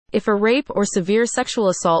If a rape or severe sexual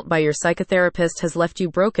assault by your psychotherapist has left you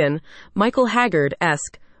broken, Michael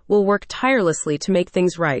Haggard-esque will work tirelessly to make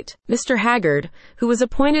things right. Mr. Haggard, who was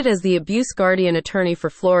appointed as the abuse guardian attorney for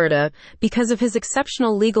Florida because of his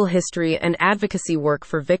exceptional legal history and advocacy work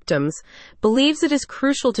for victims, believes it is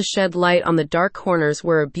crucial to shed light on the dark corners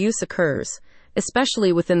where abuse occurs,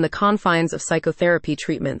 especially within the confines of psychotherapy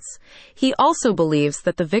treatments. He also believes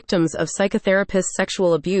that the victims of psychotherapist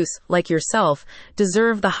sexual abuse, like yourself,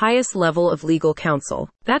 deserve the highest level of legal counsel.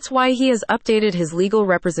 That's why he has updated his legal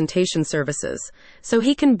representation services, so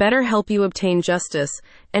he can better help you obtain justice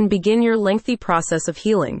and begin your lengthy process of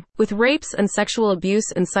healing. With rapes and sexual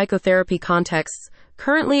abuse in psychotherapy contexts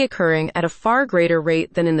currently occurring at a far greater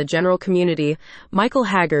rate than in the general community, Michael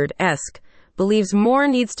Haggard-esque believes more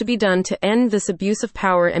needs to be done to end this abuse of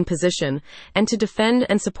power and position and to defend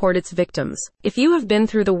and support its victims. If you have been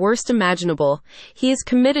through the worst imaginable, he is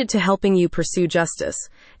committed to helping you pursue justice,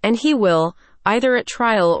 and he will, either at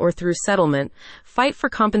trial or through settlement, fight for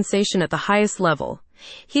compensation at the highest level.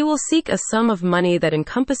 He will seek a sum of money that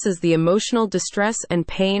encompasses the emotional distress and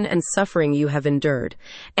pain and suffering you have endured,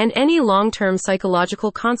 and any long-term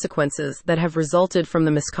psychological consequences that have resulted from the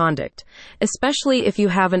misconduct, especially if you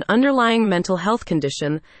have an underlying mental health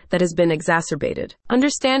condition that has been exacerbated.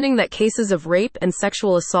 Understanding that cases of rape and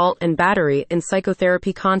sexual assault and battery in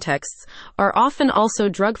psychotherapy contexts are often also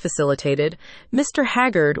drug-facilitated, Mr.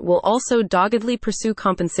 Haggard will also doggedly pursue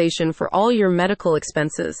compensation for all your medical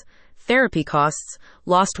expenses, therapy costs,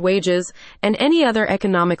 lost wages, and any other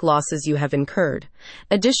economic losses you have incurred.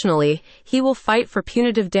 Additionally, he will fight for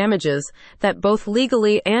punitive damages that both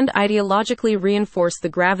legally and ideologically reinforce the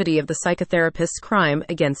gravity of the psychotherapist's crime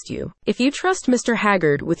against you. If you trust Mr.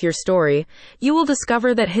 Haggard with your story, you will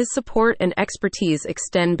discover that his support and expertise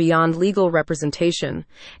extend beyond legal representation,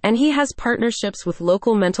 and he has partnerships with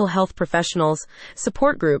local mental health professionals,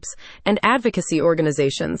 support groups, and advocacy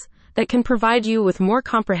organizations that can provide you with more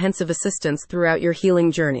comprehensive assistance throughout your healing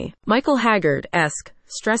journey. Michael Haggard-esque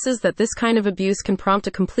stresses that this kind of abuse can prompt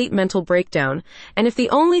a complete mental breakdown, and if the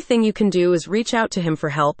only thing you can do is reach out to him for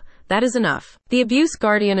help, that is enough. The abuse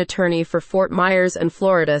guardian attorney for Fort Myers and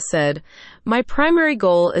Florida said, "My primary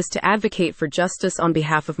goal is to advocate for justice on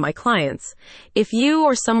behalf of my clients. If you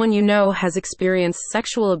or someone you know has experienced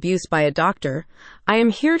sexual abuse by a doctor, I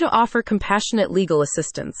am here to offer compassionate legal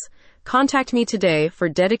assistance. Contact me today for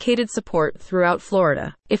dedicated support throughout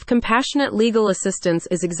Florida." If compassionate legal assistance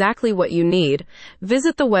is exactly what you need,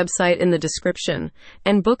 visit the website in the description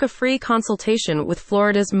and book a free consultation with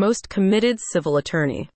Florida's most committed civil attorney.